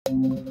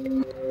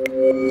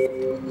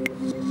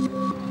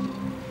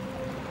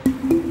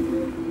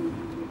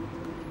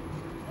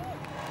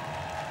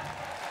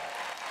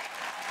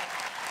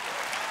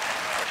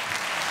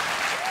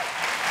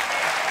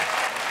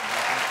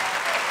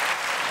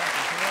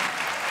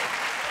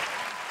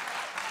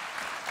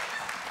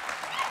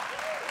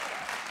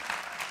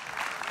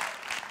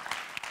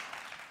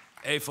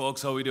Hey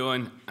folks, how we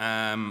doing?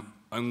 I'm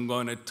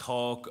going to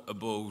talk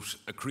about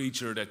a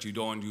creature that you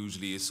don't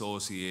usually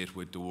associate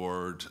with the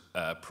word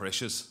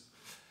precious.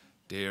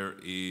 There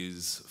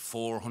is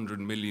 400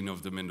 million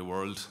of them in the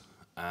world,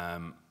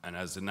 and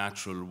as the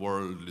natural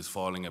world is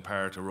falling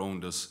apart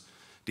around us,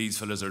 these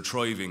fellas are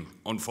thriving,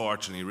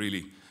 unfortunately,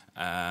 really.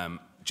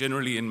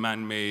 Generally in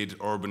man-made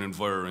urban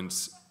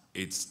environments,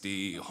 it's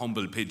the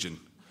humble pigeon,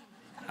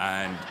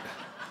 and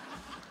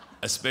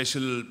a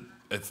special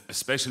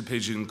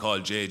pigeon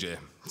called JJ.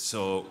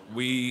 So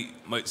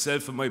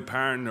myself and my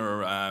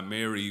partner,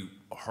 Mary,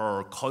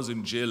 her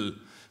cousin Jill,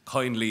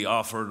 kindly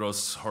offered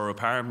us her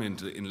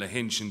apartment in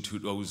Lahinch in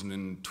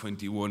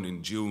 2021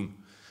 in June.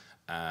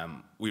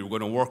 We were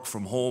going to work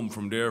from home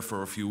from there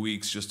for a few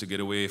weeks just to get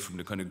away from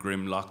the kind of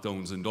grim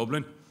lockdowns in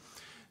Dublin.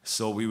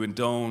 So we went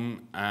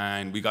down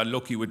and we got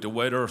lucky with the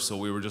weather, so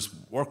we were just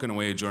working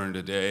away during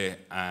the day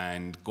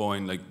and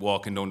going, like,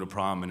 walking down the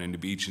prom and in the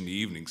beach in the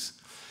evenings.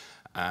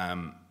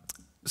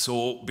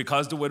 So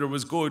because the weather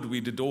was good, we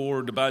had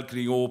the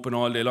balcony open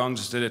all day long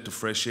just to let the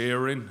fresh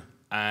air in.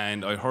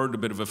 And I heard a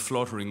bit of a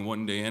fluttering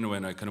one day anyway,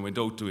 and I kind of went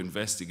out to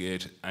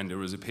investigate, and there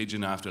was a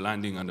pigeon after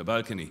landing on the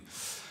balcony.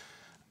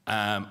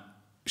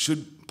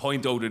 Should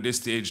point out at this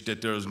stage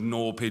that there's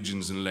no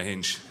pigeons in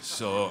Lahinch.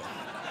 So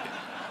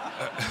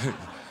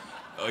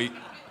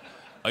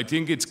I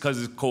think it's because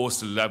it's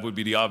coastal, that would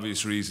be the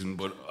obvious reason,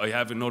 but I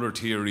have another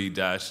theory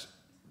that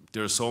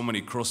there are so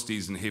many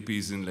crusties and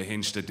hippies in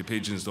Lahinch that the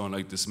pigeons don't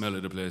like the smell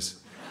of the place.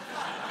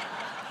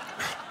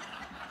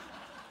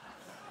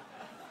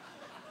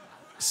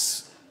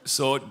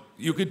 So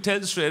you could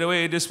tell straight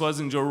away this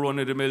wasn't your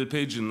run-of-the-mill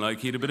pigeon. Like,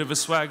 he had a bit of a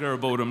swagger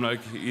about him,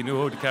 like he knew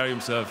how to carry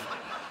himself.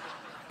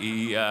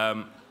 He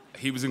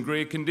was in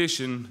great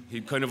condition.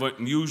 He'd kind of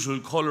unusual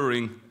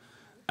colouring.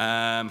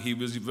 He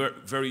was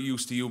very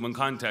used to human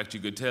contact,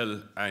 you could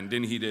tell. And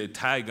then he had a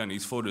tag on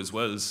his foot as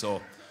well,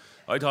 so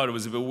I thought it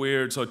was a bit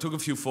weird, so I took a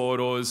few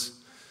photos,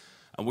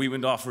 and we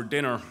went off for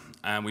dinner,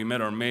 and we met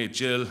our mate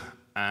Jill,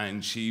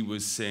 and she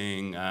was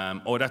saying,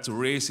 oh, that's a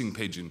racing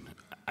pigeon,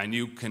 and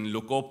you can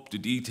look up the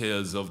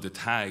details of the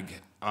tag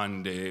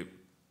on the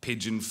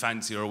Pigeon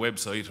Fancier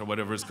website, or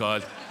whatever it's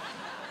called.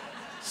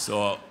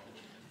 So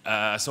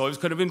I was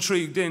kind of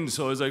intrigued in,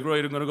 so I was like,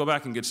 right, I'm going to go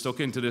back and get stuck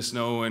into this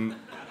now, and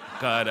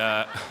got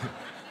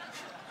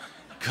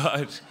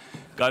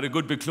a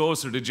good bit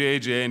closer to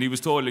JJ, and he was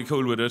totally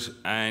cool with it.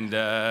 And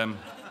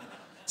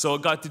so I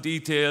got the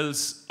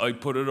details, I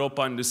put it up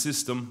on the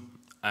system,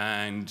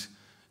 and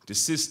the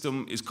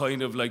system is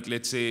kind of like,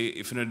 let's say,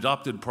 if an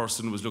adopted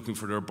person was looking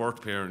for their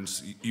birth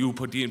parents, you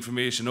put the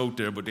information out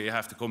there, but they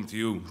have to come to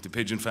you, the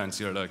pigeon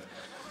fancier, like.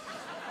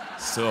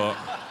 So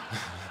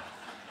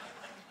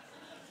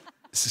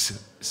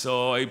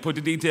I put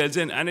the details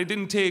in, and it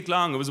didn't take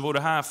long. It was about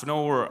a half an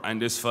hour,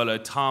 and this fella,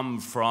 Tom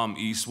from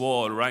East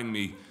Wall, rang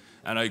me.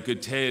 And I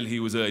could tell he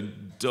was a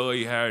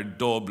die-hard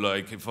dub,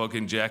 like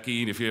fucking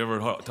Jackie, if you ever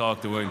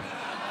talked to him.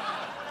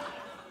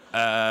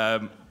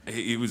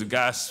 He was a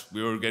gas.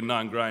 We were getting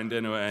on grand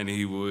anyway, and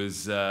he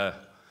was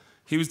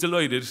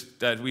delighted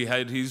that we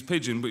had his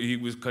pigeon, but he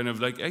was kind of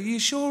like, "Are you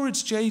sure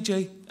it's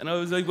JJ?" And I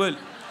was like, "Well,"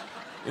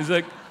 it's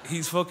like,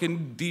 his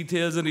fucking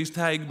details and his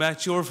tag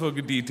match your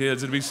fucking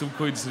details. It'd be some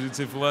coincidence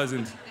if it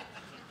wasn't.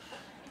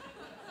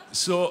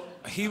 So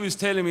he was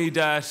telling me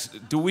that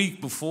the week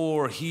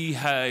before he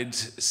had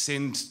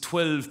sent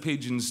 12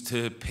 pigeons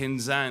to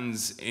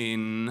Penzance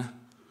in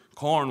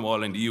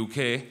Cornwall in the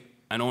UK,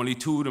 and only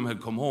 2 of them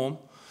had come home.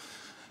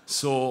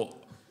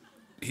 So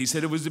he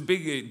said there was a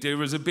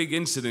big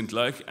incident,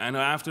 like, and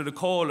after the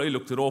call I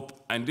looked it up,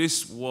 and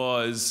this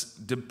was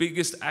the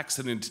biggest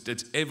accident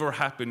that's ever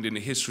happened in the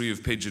history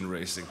of pigeon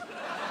racing.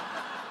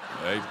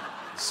 Right?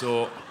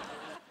 So,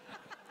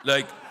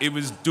 like, it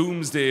was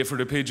doomsday for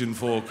the pigeon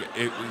folk.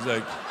 It was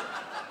like,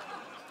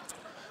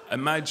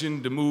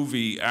 imagine the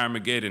movie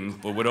Armageddon,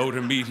 but without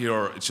a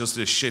meteor, it's just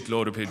a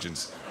shitload of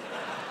pigeons.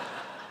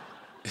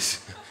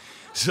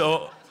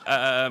 So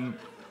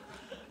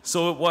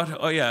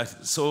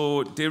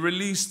they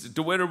released,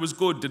 the weather was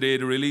good the day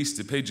they released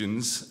the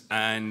pigeons,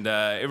 and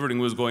everything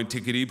was going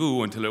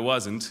tickety-boo until it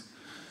wasn't.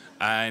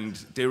 And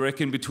they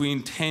reckon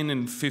between 10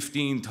 and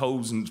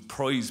 15,000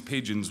 prize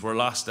pigeons were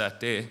lost that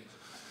day.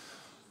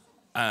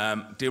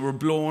 They were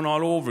blown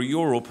all over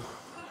Europe.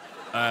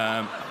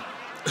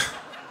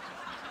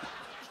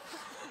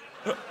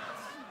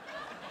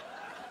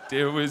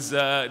 There was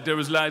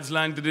lads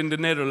landed in the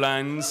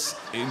Netherlands,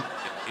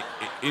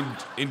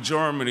 in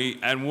Germany,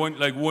 and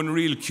one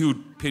real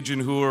cute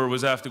pigeon hooer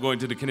was after going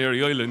to the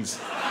Canary Islands.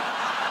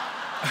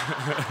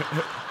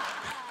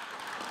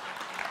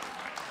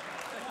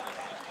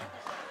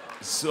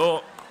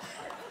 So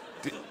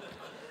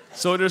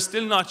they're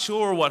still not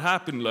sure what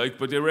happened, like,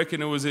 but they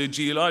reckon it was a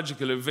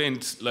geological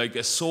event, like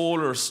a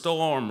solar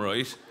storm,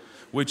 right,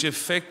 which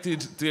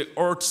affected the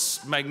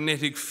Earth's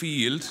magnetic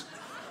field,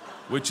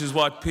 which is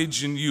what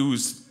pigeons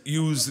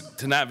use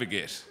to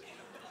navigate.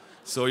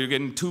 So you're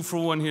getting 2 for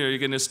 1 here. You're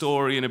getting a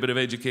story and a bit of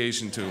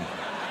education too.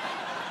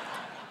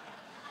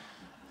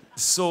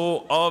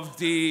 So of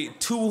the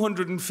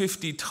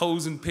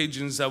 250,000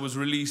 pigeons that was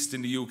released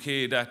in the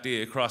UK that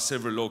day across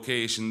several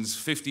locations,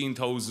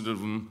 15,000 of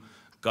them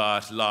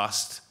got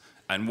lost,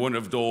 and one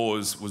of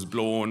those was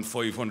blown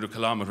 500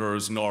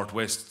 kilometres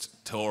northwest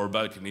to our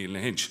balcony in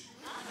Lahinch.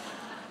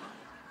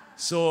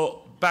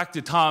 So back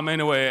to Tom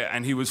anyway,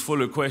 and he was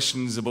full of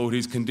questions about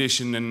his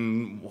condition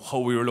and how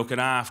we were looking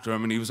after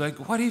him, and he was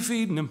like, "What are you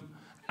feeding him?"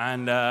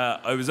 And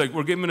I was like,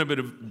 "We're giving him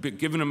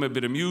a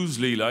bit of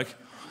muesli, like."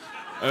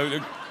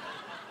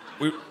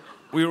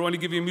 We were only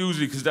giving him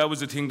muesli because that was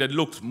the thing that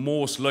looked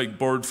most like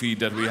bird feed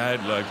that we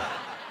had, like.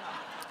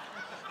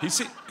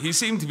 He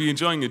seemed to be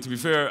enjoying it, to be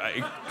fair.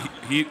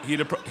 He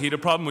had a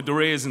problem with the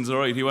raisins, all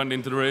right, he went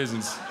into the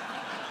raisins.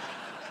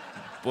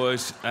 But,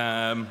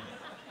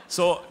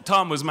 so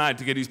Tom was mad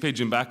to get his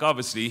pigeon back,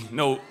 obviously.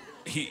 No,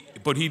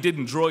 but he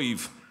didn't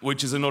drive,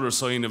 which is another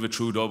sign of a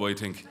true dub, I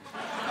think.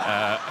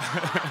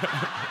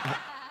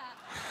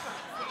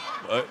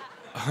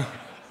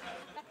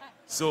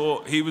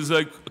 So he was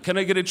like, "Can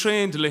I get a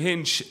train to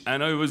Lahinch?"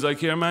 And I was like,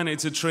 "Here, man,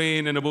 it's a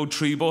train and about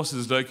 3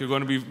 buses. Like, you're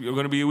going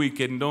to be a week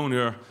getting down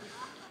here."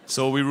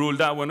 So we ruled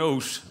that one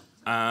out.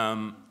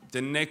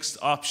 The next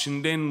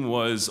option then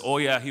was, oh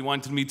yeah, he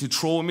wanted me to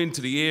throw him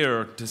into the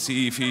air to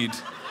see if he'd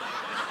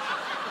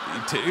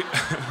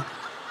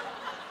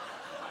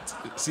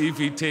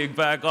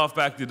take off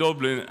back to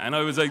Dublin. And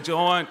I was like,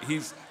 "Joe,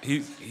 he's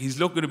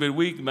looking a bit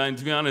weak, man,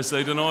 to be honest.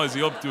 I don't know, is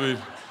he up to it?"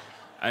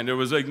 And there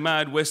was like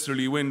mad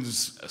westerly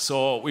winds,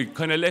 so we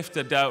kind of left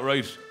it that,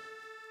 right,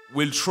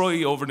 we'll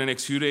try over the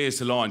next few days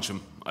to launch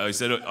him. I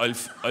said,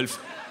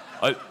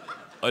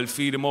 I'll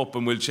feed him up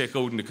and we'll check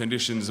out in the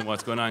conditions and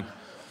what's going on.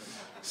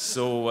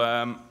 So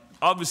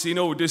obviously,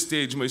 at this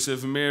stage,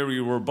 myself and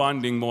Mary were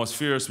bonding most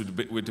fierce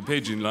with the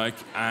pigeon, like,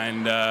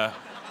 and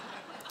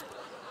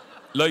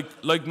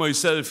like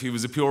myself, he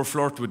was a pure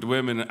flirt with the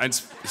women, and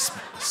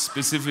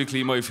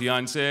specifically my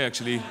fiancée,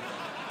 actually.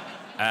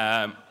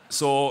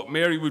 So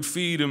Mary would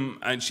feed him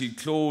and she'd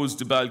close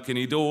the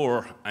balcony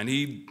door and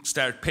he'd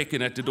start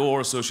pecking at the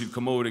door so she'd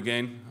come out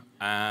again.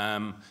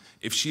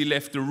 If she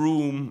left the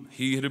room,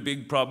 he had a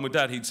big problem with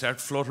that. He'd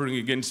start fluttering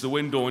against the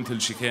window until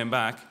she came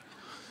back.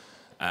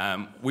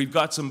 We'd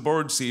got some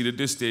bird seed at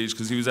this stage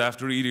because he was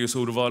after eating us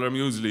out of all our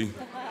muesli.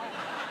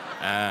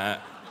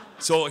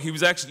 So he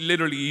was actually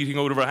literally eating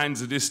out of our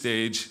hands at this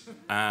stage.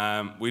 We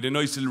had a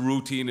nice little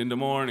routine in the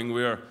morning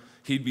where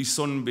he'd be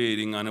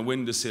sunbathing on a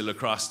windowsill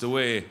across the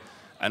way,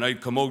 and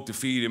I'd come out to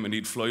feed him and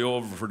he'd fly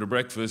over for the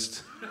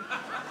breakfast.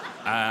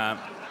 And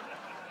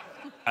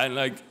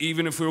like,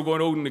 even if we were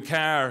going out in the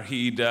car,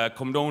 he'd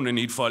come down and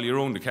he'd follow you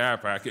around the car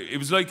park. It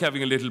was like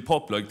having a little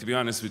pup, like, to be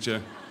honest with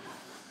you.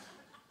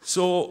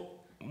 So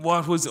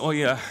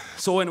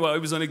So anyway, I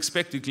was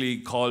unexpectedly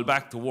called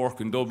back to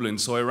work in Dublin,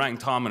 so I rang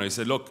Tom and I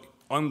said, "Look,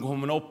 I'm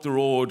coming up the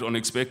road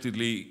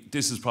unexpectedly.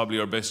 This is probably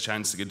our best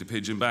chance to get the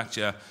pigeon back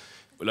to you.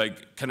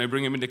 Like, can I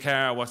bring him in the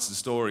car? What's the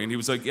story?" And he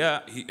was like,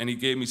 "Yeah." And he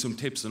gave me some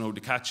tips on how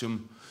to catch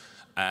him.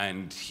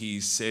 And he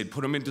said,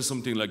 put him into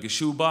something like a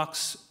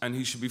shoebox and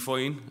he should be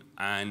fine.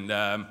 And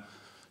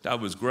that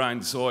was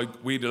grand. So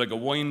we did like a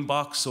wine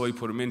box, so I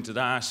put him into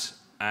that.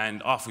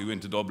 And off we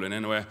went to Dublin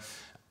anyway.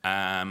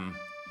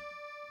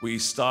 We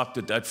stopped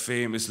at that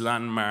famous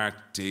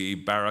landmark, the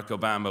Barack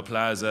Obama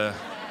Plaza.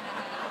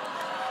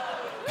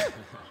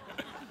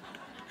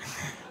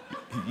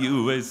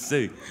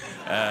 USA.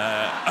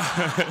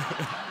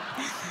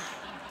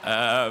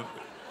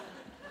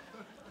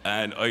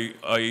 And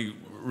I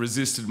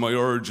resisted my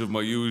urge of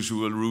my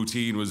usual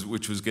routine,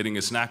 which was getting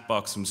a snack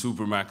box from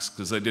Supermax,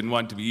 because I didn't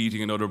want to be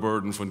eating another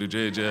bird in front of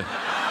JJ.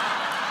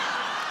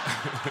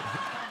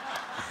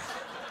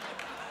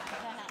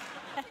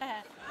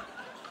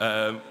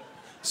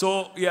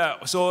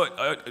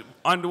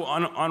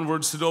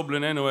 Onwards to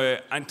Dublin anyway,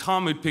 and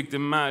Tom had picked the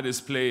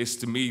maddest place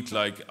to meet,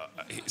 like,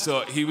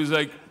 so he was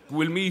like,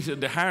 "We'll meet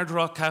at the Hard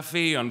Rock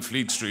Cafe on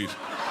Fleet Street."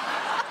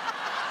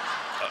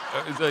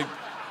 It's like,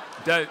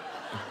 that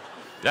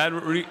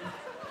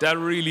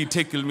really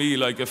tickled me,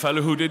 like a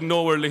fellow who didn't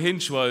know where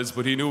Lahinch was,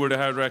 but he knew where the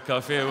Hard Rock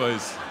Cafe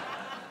was.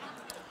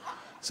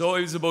 So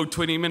I was about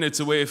 20 minutes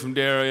away from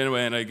there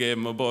anyway, and I gave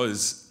him a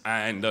buzz,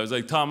 and I was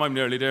like, "Tom, I'm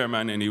nearly there,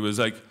 man." And he was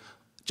like,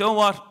 "Do you know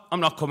what? I'm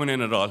not coming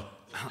in at all."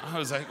 I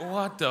was like,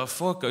 "What the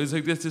fuck?" I was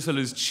like, this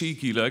fella's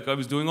cheeky, like, I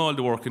was doing all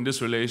the work in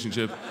this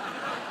relationship.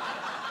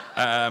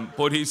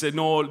 But he said,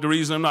 "No, the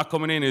reason I'm not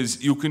coming in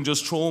is you can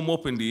just throw him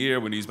up in the air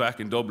when he's back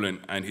in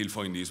Dublin and he'll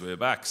find his way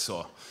back."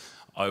 So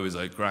I was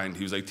like, grand.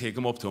 He was like, "Take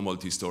him up to a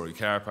multi-story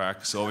car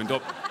park." So I went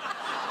up.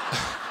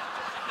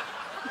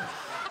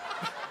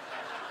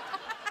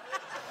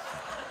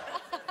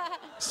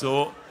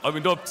 So I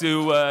went up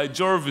to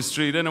Jervis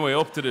Street anyway,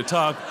 up to the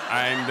top,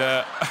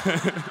 and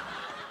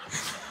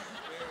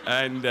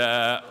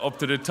up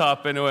to the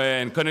top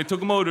anyway, and kind of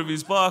took him out of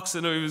his box,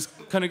 and I was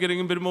kind of getting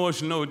a bit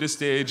emotional at this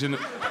stage, and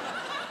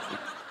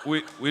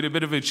we had a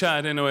bit of a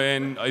chat anyway,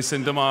 and I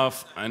sent him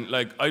off, and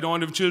like, I don't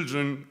have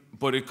children,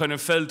 but it kind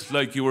of felt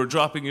like you were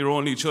dropping your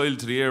only child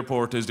to the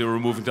airport as they were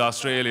moving to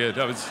Australia.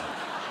 That was...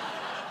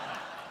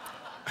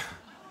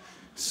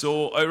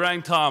 So I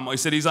rang Tom. I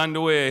said, he's on the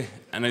way.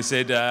 And I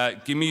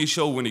said, give me a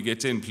show when he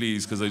gets in,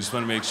 please, because I just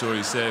want to make sure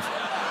he's safe.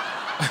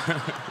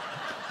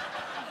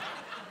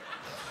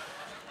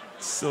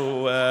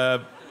 So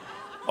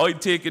I'd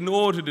taken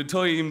note of the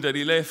time that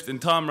he left, and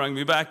Tom rang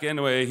me back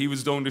anyway. He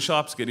was down the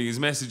shops getting his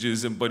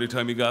messages, and by the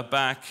time he got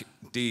back,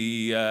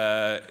 the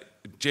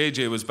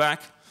JJ was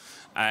back,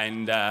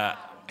 and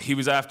he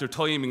was after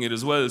timing it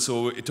as well,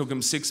 so it took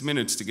him 6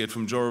 minutes to get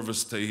from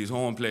Jervis to his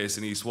home place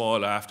in East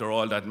Wall after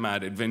all that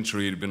mad adventure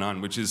he'd been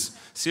on, which is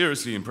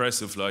seriously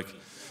impressive, like.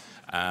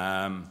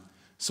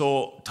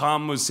 So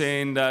Tom was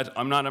saying that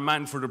I'm not a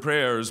man for the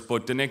prayers,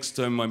 but the next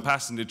time I'm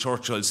passing the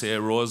church, I'll say a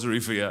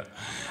rosary for you.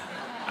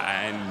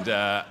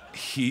 And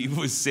he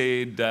was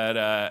saying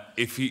that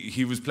if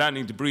he was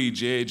planning to breed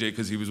JJ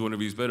because he was one of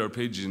his better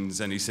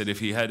pigeons, and he said if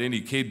he had any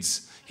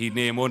kids, he'd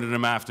name one of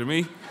them after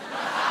me.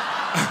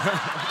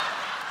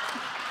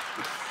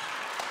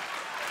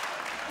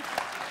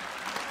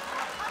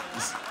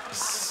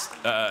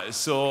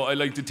 So I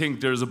like to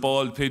think there's a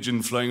bald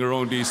pigeon flying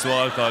around East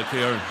Wall called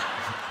Kieran.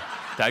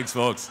 Thanks,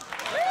 folks.